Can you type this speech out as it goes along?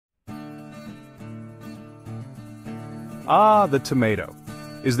Ah, the tomato.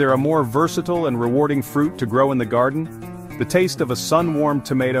 Is there a more versatile and rewarding fruit to grow in the garden? The taste of a sun-warmed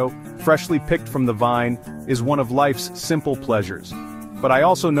tomato, freshly picked from the vine, is one of life's simple pleasures. But I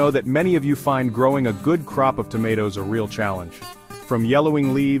also know that many of you find growing a good crop of tomatoes a real challenge. From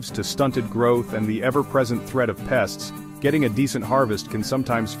yellowing leaves to stunted growth and the ever-present threat of pests, getting a decent harvest can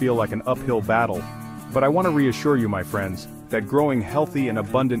sometimes feel like an uphill battle. But I want to reassure you, my friends, that growing healthy and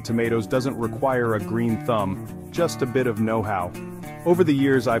abundant tomatoes doesn't require a green thumb, just a bit of know-how. Over the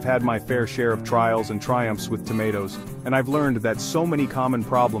years I've had my fair share of trials and triumphs with tomatoes, and I've learned that so many common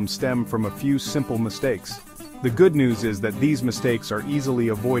problems stem from a few simple mistakes. The good news is that these mistakes are easily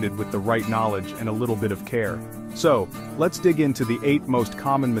avoided with the right knowledge and a little bit of care. So, let's dig into the 8 most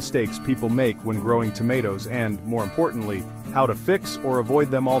common mistakes people make when growing tomatoes and, more importantly, how to fix or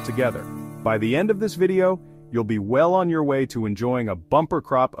avoid them altogether. By the end of this video, you'll be well on your way to enjoying a bumper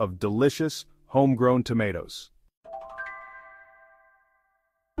crop of delicious, homegrown tomatoes.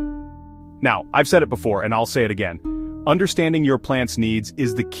 Now, I've said it before and I'll say it again. Understanding your plant's needs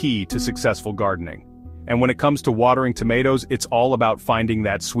is the key to successful gardening. And when it comes to watering tomatoes, it's all about finding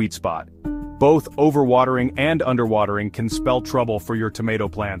that sweet spot. Both overwatering and underwatering can spell trouble for your tomato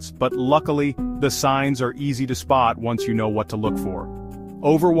plants, but luckily, the signs are easy to spot once you know what to look for.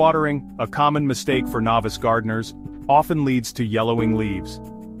 Overwatering, a common mistake for novice gardeners, often leads to yellowing leaves.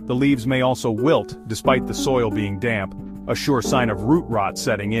 The leaves may also wilt despite the soil being damp, a sure sign of root rot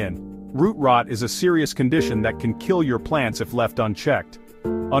setting in. Root rot is a serious condition that can kill your plants if left unchecked.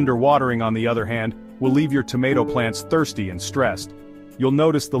 Underwatering, on the other hand, will leave your tomato plants thirsty and stressed. You'll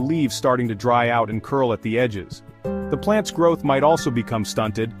notice the leaves starting to dry out and curl at the edges. The plant's growth might also become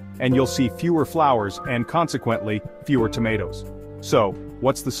stunted, and you'll see fewer flowers and, consequently, fewer tomatoes. So,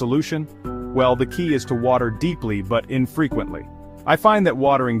 what's the solution? Well, the key is to water deeply but infrequently. I find that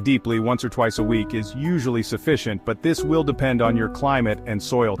watering deeply once or twice a week is usually sufficient, but this will depend on your climate and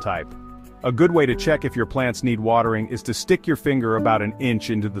soil type. A good way to check if your plants need watering is to stick your finger about an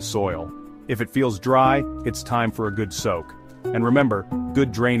inch into the soil. If it feels dry, it's time for a good soak. And remember,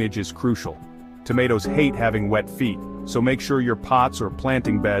 good drainage is crucial. Tomatoes hate having wet feet, so make sure your pots or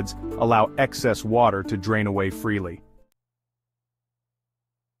planting beds allow excess water to drain away freely.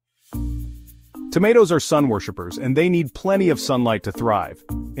 Tomatoes are sun worshippers, and they need plenty of sunlight to thrive.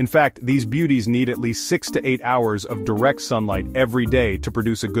 In fact, these beauties need at least 6 to 8 hours of direct sunlight every day to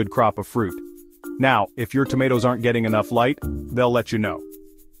produce a good crop of fruit. Now, if your tomatoes aren't getting enough light, they'll let you know.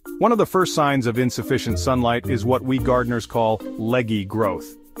 One of the first signs of insufficient sunlight is what we gardeners call leggy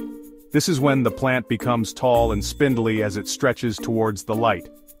growth. This is when the plant becomes tall and spindly as it stretches towards the light.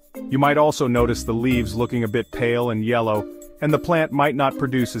 You might also notice the leaves looking a bit pale and yellow, and the plant might not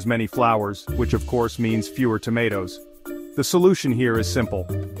produce as many flowers, which of course means fewer tomatoes. The solution here is simple.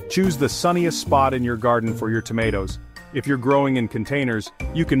 Choose the sunniest spot in your garden for your tomatoes. If you're growing in containers,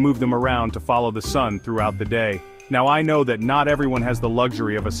 you can move them around to follow the sun throughout the day. Now I know that not everyone has the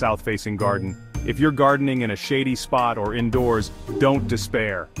luxury of a south-facing garden. If you're gardening in a shady spot or indoors, don't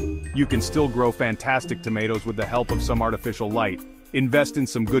despair. You can still grow fantastic tomatoes with the help of some artificial light. Invest in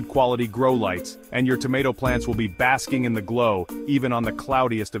some good quality grow lights, and your tomato plants will be basking in the glow, even on the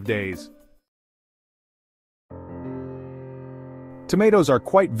cloudiest of days. Tomatoes are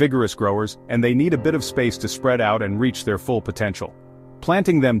quite vigorous growers, and they need a bit of space to spread out and reach their full potential.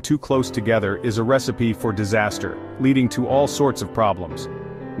 Planting them too close together is a recipe for disaster, leading to all sorts of problems.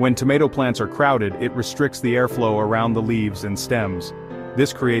 When tomato plants are crowded, it restricts the airflow around the leaves and stems.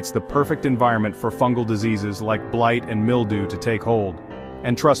 This creates the perfect environment for fungal diseases like blight and mildew to take hold.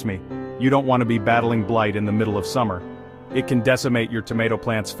 And trust me, you don't want to be battling blight in the middle of summer. It can decimate your tomato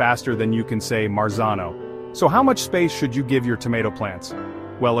plants faster than you can say Marzano. So how much space should you give your tomato plants?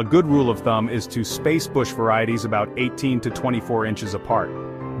 Well, a good rule of thumb is to space bush varieties about 18 to 24 inches apart.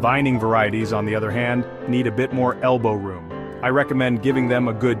 Vining varieties, on the other hand, need a bit more elbow room. I recommend giving them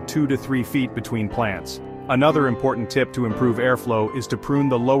a good 2 to 3 feet between plants. Another important tip to improve airflow is to prune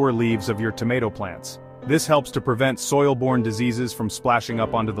the lower leaves of your tomato plants. This helps to prevent soil-borne diseases from splashing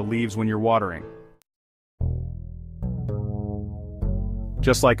up onto the leaves when you're watering.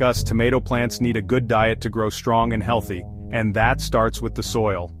 Just like us, tomato plants need a good diet to grow strong and healthy, and that starts with the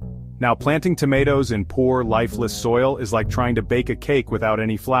soil. Now, planting tomatoes in poor, lifeless soil is like trying to bake a cake without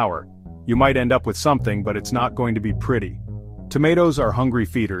any flour. You might end up with something, but it's not going to be pretty. Tomatoes are hungry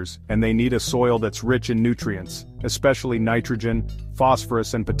feeders, and they need a soil that's rich in nutrients, especially nitrogen,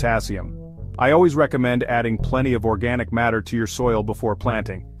 phosphorus, and potassium. I always recommend adding plenty of organic matter to your soil before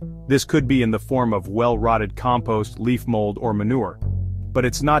planting. This could be in the form of well-rotted compost, leaf mold, or manure. But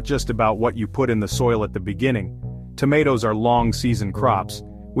it's not just about what you put in the soil at the beginning. Tomatoes are long-season crops,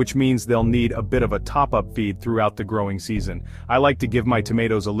 which means they'll need a bit of a top-up feed throughout the growing season. I like to give my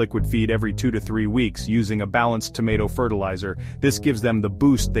tomatoes a liquid feed every 2 to 3 weeks using a balanced tomato fertilizer. This gives them the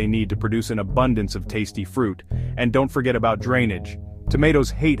boost they need to produce an abundance of tasty fruit. And don't forget about drainage.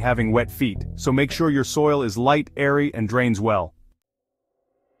 Tomatoes hate having wet feet, so make sure your soil is light, airy, and drains well.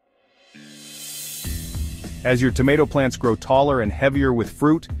 As your tomato plants grow taller and heavier with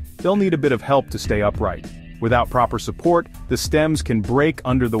fruit, they'll need a bit of help to stay upright. Without proper support, the stems can break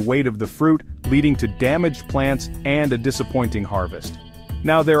under the weight of the fruit, leading to damaged plants and a disappointing harvest.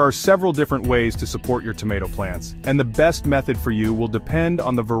 Now there are several different ways to support your tomato plants, and the best method for you will depend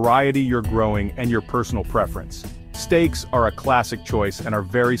on the variety you're growing and your personal preference. Stakes are a classic choice and are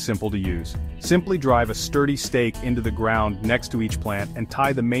very simple to use. Simply drive a sturdy stake into the ground next to each plant and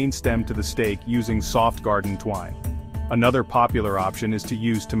tie the main stem to the stake using soft garden twine. Another popular option is to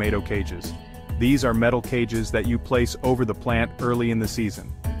use tomato cages. These are metal cages that you place over the plant early in the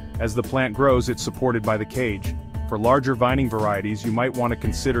season. As the plant grows, it's supported by the cage. For larger vining varieties, you might want to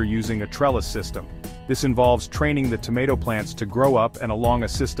consider using a trellis system. This involves training the tomato plants to grow up and along a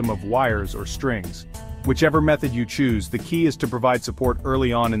system of wires or strings. Whichever method you choose, the key is to provide support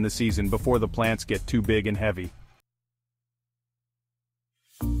early on in the season before the plants get too big and heavy.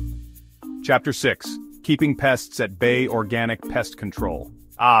 Chapter 6. Keeping Pests at Bay. Organic Pest Control.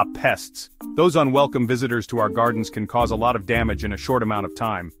 Pests. Those unwelcome visitors to our gardens can cause a lot of damage in a short amount of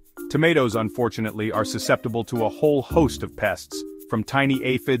time. Tomatoes, unfortunately, are susceptible to a whole host of pests, from tiny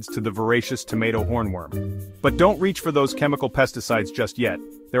aphids to the voracious tomato hornworm. But don't reach for those chemical pesticides just yet.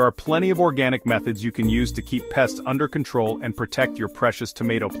 There are plenty of organic methods you can use to keep pests under control and protect your precious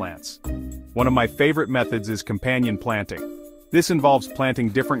tomato plants. One of my favorite methods is companion planting. This involves planting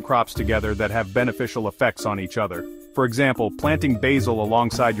different crops together that have beneficial effects on each other. For example, planting basil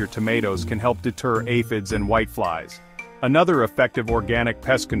alongside your tomatoes can help deter aphids and whiteflies. Another effective organic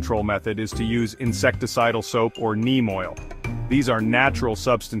pest control method is to use insecticidal soap or neem oil. These are natural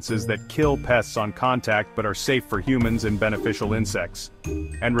substances that kill pests on contact but are safe for humans and beneficial insects.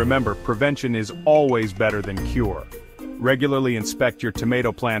 And remember, prevention is always better than cure. Regularly inspect your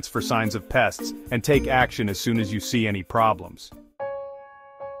tomato plants for signs of pests, and take action as soon as you see any problems.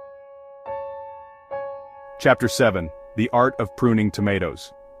 Chapter 7. The Art of Pruning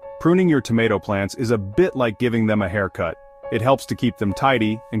Tomatoes. Pruning your tomato plants is a bit like giving them a haircut. It helps to keep them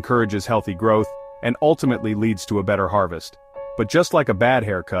tidy, encourages healthy growth, and ultimately leads to a better harvest. But just like a bad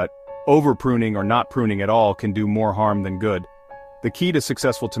haircut, over-pruning or not pruning at all can do more harm than good. The key to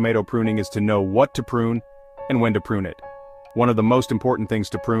successful tomato pruning is to know what to prune and when to prune it. One of the most important things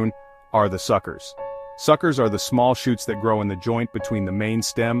to prune are the suckers. Suckers are the small shoots that grow in the joint between the main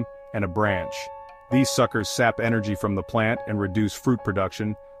stem and a branch. These suckers sap energy from the plant and reduce fruit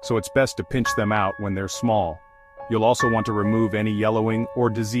production, so it's best to pinch them out when they're small. You'll also want to remove any yellowing or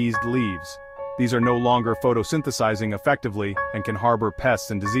diseased leaves. These are no longer photosynthesizing effectively and can harbor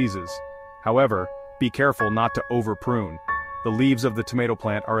pests and diseases. However, be careful not to over-prune. The leaves of the tomato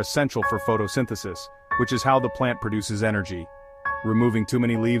plant are essential for photosynthesis, which is how the plant produces energy. Removing too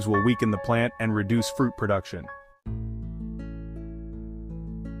many leaves will weaken the plant and reduce fruit production.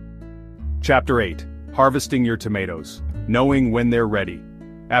 Chapter 8. Harvesting your tomatoes. Knowing when they're ready.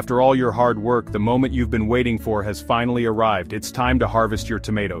 After all your hard work, the moment you've been waiting for has finally arrived. It's time to harvest your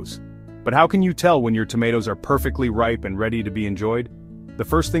tomatoes. But how can you tell when your tomatoes are perfectly ripe and ready to be enjoyed? The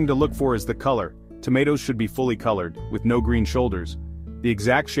first thing to look for is the color. Tomatoes should be fully colored, with no green shoulders. The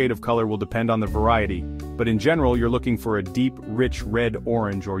exact shade of color will depend on the variety, but in general you're looking for a deep, rich red,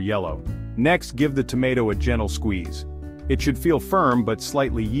 orange, or yellow. Next, give the tomato a gentle squeeze. It should feel firm but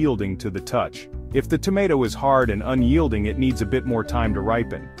slightly yielding to the touch. If the tomato is hard and unyielding, it needs a bit more time to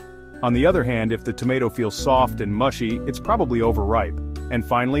ripen. On the other hand, if the tomato feels soft and mushy, it's probably overripe. And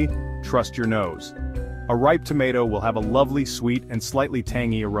finally, trust your nose. A ripe tomato will have a lovely sweet and slightly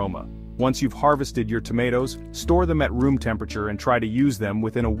tangy aroma. Once you've harvested your tomatoes, store them at room temperature and try to use them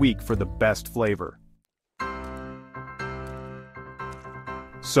within a week for the best flavor.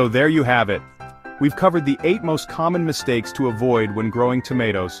 So there you have it. We've covered the 8 most common mistakes to avoid when growing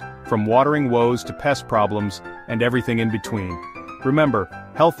tomatoes, from watering woes to pest problems, and everything in between. Remember,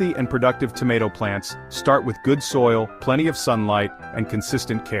 healthy and productive tomato plants start with good soil, plenty of sunlight, and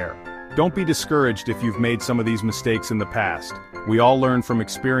consistent care. Don't be discouraged if you've made some of these mistakes in the past. We all learn from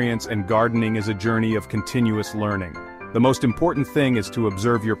experience, and gardening is a journey of continuous learning. The most important thing is to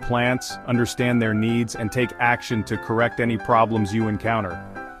observe your plants, understand their needs, and take action to correct any problems you encounter.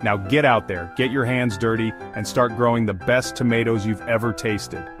 Now get out there, get your hands dirty, and start growing the best tomatoes you've ever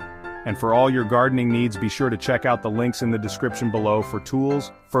tasted. And for all your gardening needs, be sure to check out the links in the description below for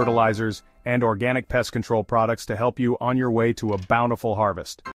tools, fertilizers, and organic pest control products to help you on your way to a bountiful harvest.